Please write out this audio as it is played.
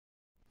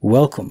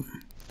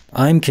Welcome.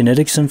 I'm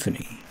Kinetic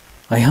Symphony.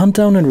 I hunt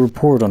down and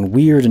report on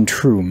weird and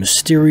true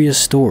mysterious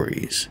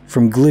stories,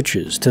 from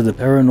glitches to the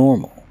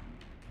paranormal.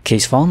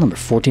 Case file number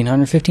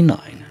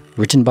 1459,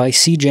 written by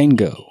C. Jane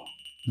Go,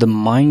 The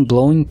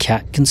Mind-Blowing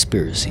Cat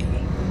Conspiracy.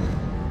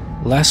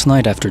 Last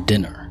night after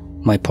dinner,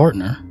 my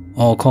partner,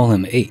 I'll call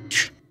him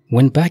H,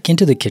 went back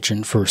into the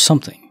kitchen for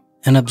something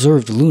and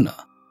observed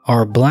Luna,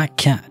 our black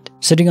cat,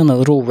 sitting on the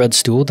little red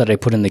stool that I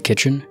put in the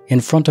kitchen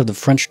in front of the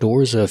French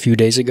doors a few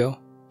days ago,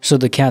 so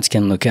the cats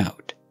can look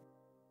out.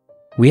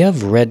 We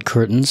have red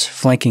curtains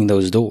flanking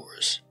those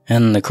doors,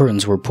 and the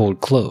curtains were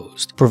pulled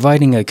closed,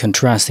 providing a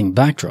contrasting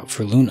backdrop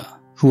for Luna,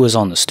 who was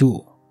on the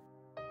stool.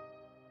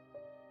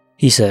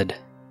 He said,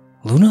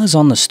 "Luna is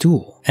on the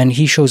stool, and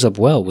he shows up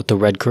well with the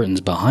red curtains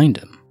behind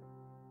him.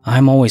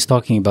 I'm always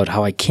talking about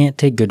how I can't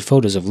take good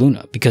photos of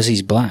Luna because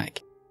he's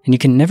black, and you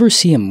can never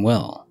see him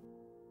well."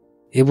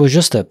 It was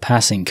just a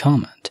passing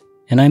comment,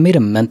 and I made a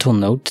mental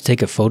note to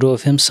take a photo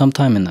of him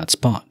sometime in that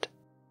spot.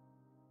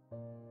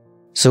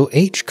 So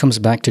H comes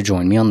back to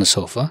join me on the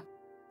sofa.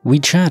 We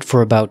chat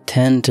for about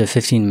 10 to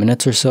 15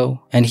 minutes or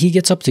so, and he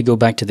gets up to go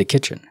back to the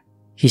kitchen.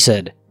 He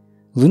said,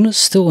 "Luna's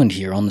still in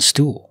here on the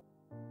stool."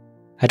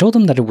 I told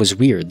him that it was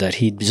weird that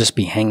he'd just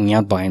be hanging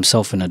out by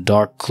himself in a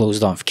dark,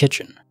 closed-off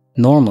kitchen.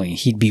 Normally,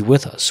 he'd be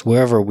with us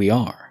wherever we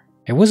are.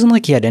 It wasn't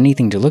like he had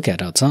anything to look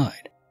at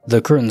outside.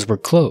 The curtains were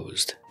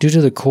closed due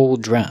to the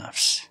cold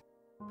drafts.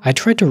 I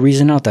tried to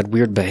reason out that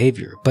weird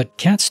behavior, but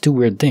cats do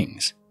weird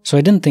things, so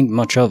I didn't think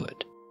much of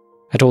it.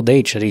 I told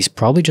H that he's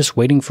probably just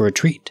waiting for a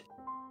treat.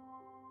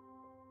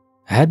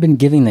 I had been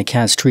giving the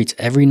cats treats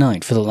every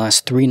night for the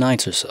last 3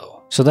 nights or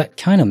so that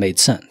kinda made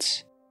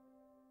sense.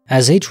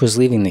 As H was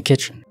leaving the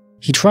kitchen,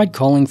 he tried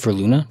calling for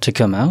Luna to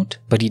come out,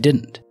 but he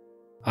didn't.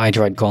 I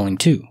tried calling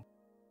too,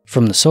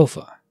 from the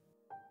sofa.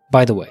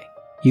 By the way,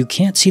 you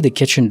can't see the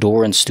kitchen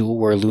door and stool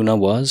where Luna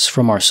was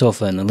from our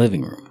sofa in the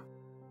living room.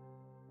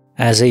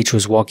 As H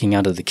was walking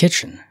out of the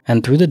kitchen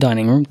and through the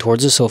dining room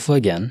towards the sofa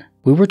again,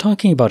 we were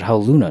talking about how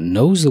Luna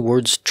knows the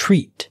words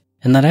treat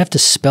and that I have to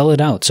spell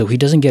it out so he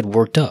doesn't get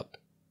worked up.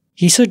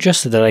 He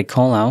suggested that I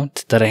call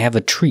out that I have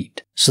a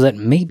treat so that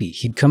maybe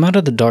he'd come out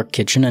of the dark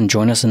kitchen and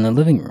join us in the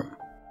living room.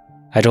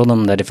 I told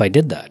him that if I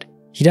did that,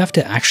 he'd have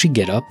to actually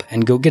get up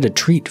and go get a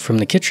treat from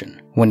the kitchen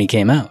when he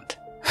came out.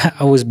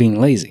 I was being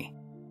lazy.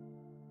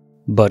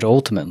 But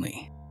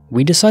ultimately,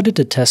 we decided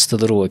to test the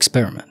little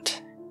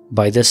experiment.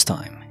 By this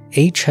time,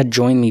 H had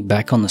joined me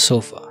back on the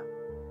sofa.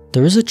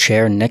 There is a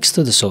chair next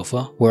to the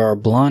sofa where our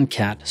blonde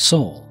cat,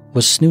 Sol,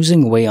 was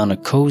snoozing away on a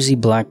cozy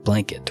black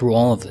blanket through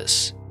all of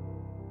this.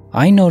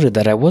 I noted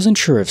that I wasn't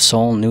sure if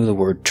Sol knew the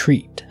word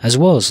treat, as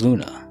well as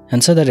Luna,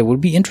 and said that it would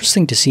be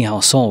interesting to see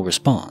how Sol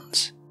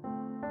responds.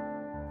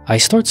 I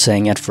start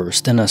saying at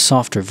first in a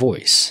softer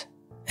voice,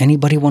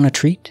 "Anybody want a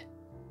treat?"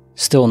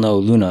 Still no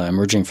Luna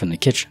emerging from the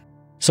kitchen,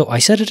 so I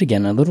said it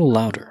again a little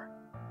louder.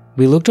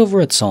 We looked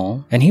over at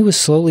Sol, and he was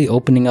slowly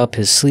opening up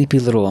his sleepy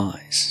little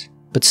eyes,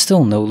 but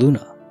still no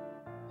Luna.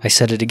 I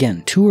said it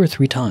again 2 or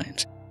 3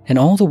 times, and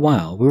all the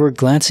while we were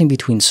glancing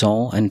between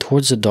Sol and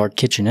towards the dark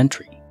kitchen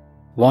entry,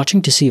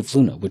 watching to see if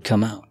Luna would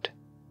come out.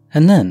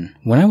 And then,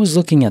 when I was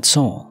looking at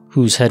Sol,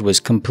 whose head was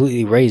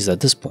completely raised at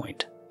this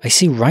point, I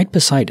see right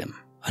beside him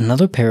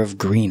another pair of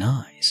green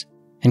eyes,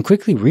 and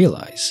quickly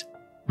realize,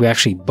 we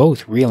actually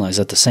both realized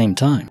at the same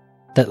time,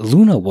 that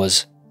Luna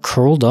was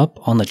curled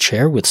up on the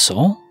chair with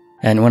Sol.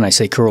 And when I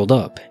say curled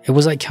up, it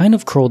was like kind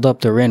of curled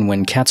up they're in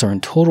when cats are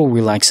in total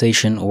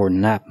relaxation or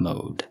nap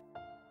mode.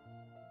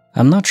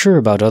 I'm not sure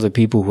about other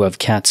people who have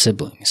cat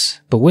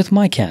siblings, but with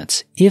my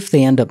cats, if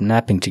they end up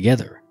napping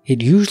together,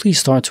 it usually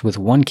starts with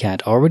one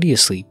cat already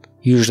asleep,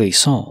 usually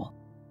Sol.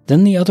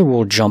 Then the other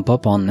will jump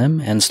up on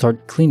them and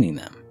start cleaning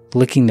them,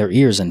 licking their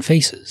ears and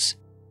faces.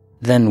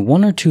 Then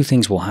 1 or 2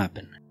 things will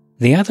happen.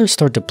 They either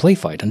start to play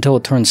fight until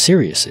it turns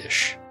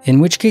serious-ish, in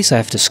which case I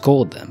have to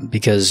scold them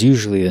because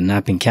usually the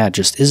napping cat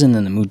just isn't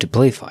in the mood to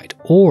play fight,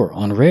 or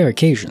on rare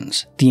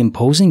occasions, the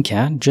imposing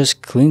cat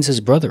just cleans his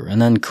brother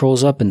and then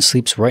curls up and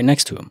sleeps right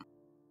next to him.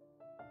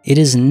 It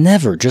is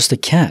never just a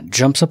cat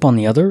jumps up on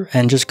the other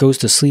and just goes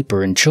to sleep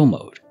or in chill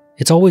mode.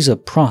 It's always a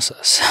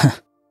process.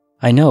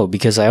 I know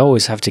because I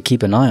always have to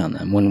keep an eye on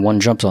them when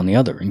one jumps on the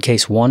other in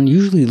case one,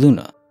 usually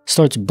Luna,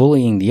 starts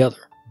bullying the other,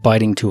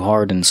 biting too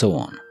hard and so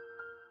on.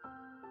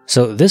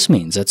 So this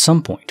means at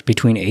some point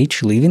between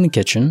H leaving the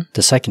kitchen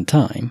the second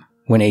time,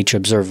 when H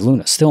observed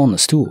Luna still on the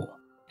stool,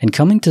 and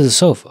coming to the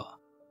sofa,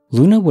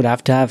 Luna would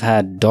have to have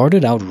had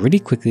darted out really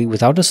quickly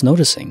without us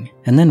noticing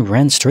and then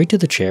ran straight to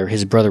the chair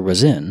his brother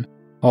was in,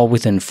 all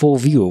within full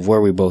view of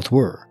where we both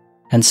were,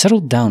 and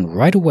settled down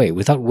right away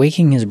without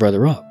waking his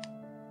brother up.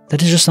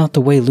 That is just not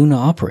the way Luna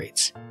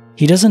operates.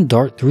 He doesn't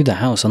dart through the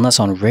house unless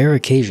on rare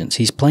occasions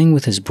he's playing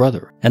with his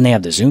brother and they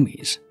have the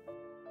zoomies.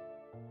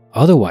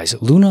 Otherwise,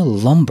 Luna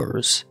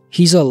lumbers.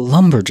 He's a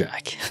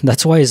lumberjack.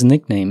 That's why his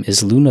nickname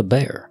is Luna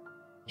Bear.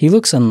 He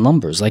looks and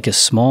lumbers like a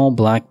small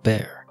black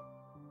bear.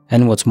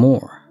 And what's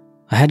more,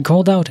 I had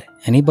called out,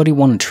 "Anybody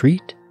want a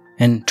treat?"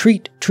 and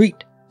 "treat,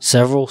 treat,"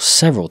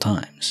 several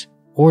times.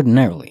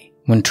 Ordinarily,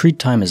 when treat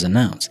time is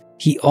announced,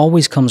 He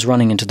always comes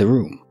running into the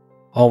room,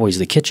 always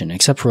the kitchen,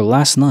 except for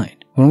last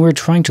night when we were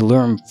trying to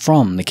lure him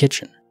from the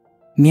kitchen,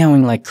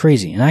 meowing like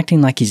crazy and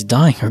acting like he's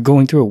dying or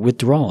going through a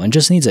withdrawal and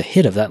just needs a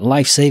hit of that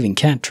life-saving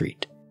cat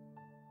treat.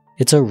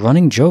 It's a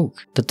running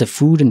joke that the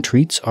food and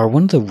treats are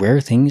one of the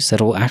rare things that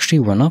he'll actually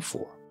run up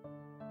for.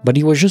 But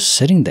he was just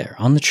sitting there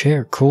on the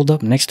chair, curled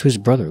up next to his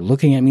brother,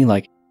 looking at me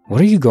like, what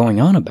are you going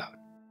on about?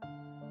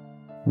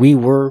 We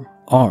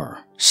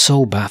are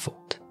so baffled.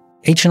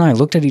 H and I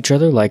looked at each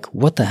other like,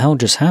 what the hell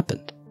just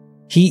happened?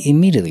 He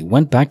immediately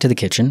went back to the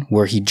kitchen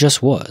where he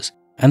just was,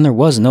 and there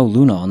was no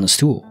Luna on the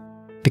stool,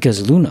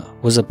 because Luna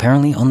was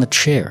apparently on the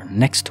chair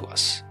next to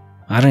us.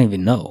 I don't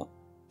even know,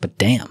 but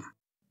damn.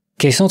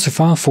 Case notes are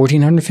file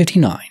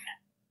 1459.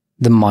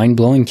 The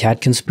mind-blowing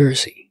cat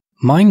conspiracy.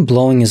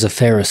 Mind-blowing is a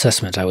fair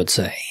assessment, I would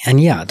say. And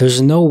yeah,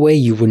 there's no way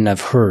you wouldn't have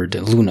heard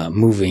Luna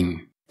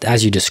moving,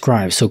 as you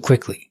described, so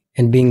quickly,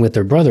 and being with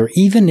her brother,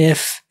 even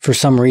if, for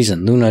some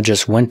reason, Luna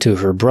just went to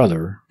her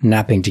brother,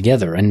 napping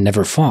together, and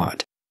never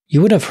fought.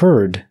 You would have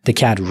heard the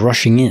cat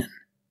rushing in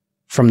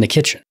from the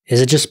kitchen. Is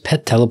it just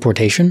pet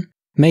teleportation?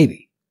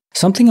 Maybe.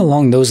 Something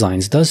along those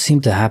lines does seem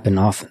to happen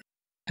often.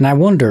 And I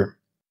wonder,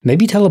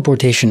 maybe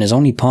teleportation is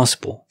only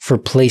possible for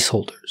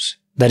placeholders.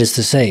 That is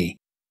to say,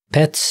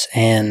 pets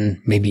and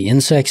maybe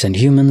insects and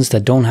humans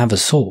that don't have a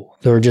soul.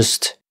 They're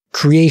just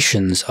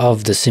creations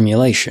of the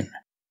simulation.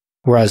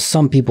 Whereas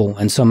some people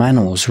and some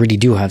animals really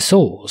do have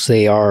souls.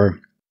 They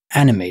are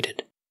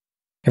animated.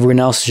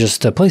 Everyone else is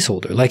just a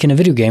placeholder, like in a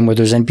video game where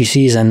there's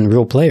NPCs and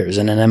real players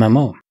in an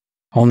MMO.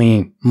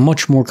 Only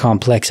much more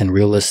complex and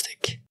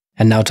realistic.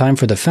 And now time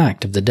for the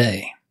fact of the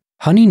day.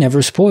 Honey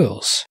never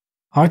spoils.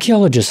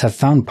 Archaeologists have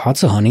found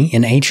pots of honey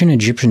in ancient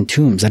Egyptian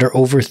tombs that are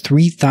over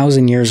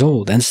 3,000 years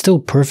old and still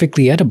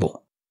perfectly edible.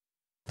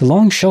 The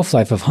long shelf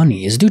life of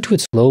honey is due to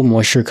its low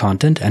moisture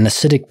content and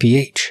acidic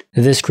pH.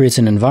 This creates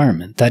an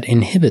environment that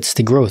inhibits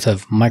the growth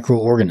of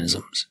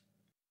microorganisms.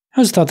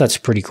 I just thought that's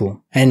pretty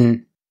cool.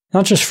 And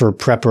not just for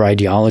prepper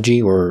ideology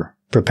or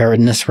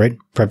preparedness, right?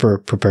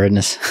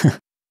 Preparedness.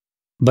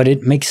 But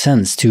it makes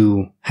sense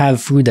to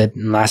have food that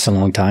lasts a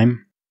long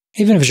time.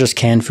 Even if it's just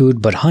canned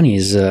food, but honey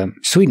is a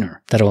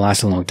sweetener that'll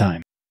last a long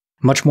time.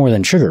 Much more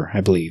than sugar,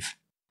 I believe.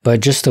 But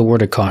just a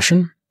word of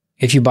caution,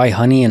 if you buy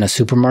honey in a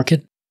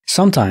supermarket,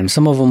 sometimes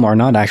some of them are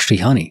not actually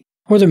honey,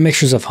 or they're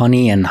mixtures of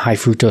honey and high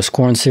fructose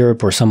corn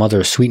syrup or some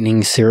other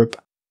sweetening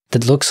syrup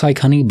that looks like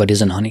honey but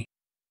isn't honey.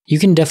 You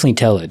can definitely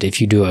tell it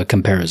if you do a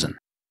comparison.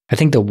 I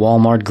think the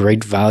Walmart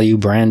Great Value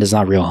brand is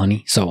not real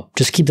honey, so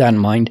just keep that in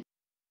mind.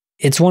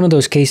 It's one of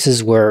those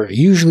cases where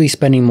usually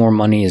spending more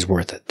money is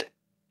worth it.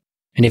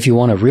 And if you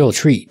want a real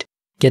treat,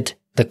 get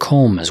the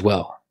comb as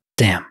well.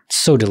 Damn, it's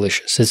so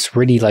delicious. It's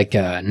really like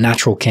a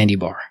natural candy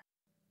bar.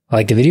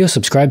 Like the video,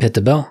 subscribe, hit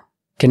the bell.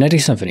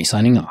 Kinetic Symphony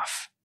signing off.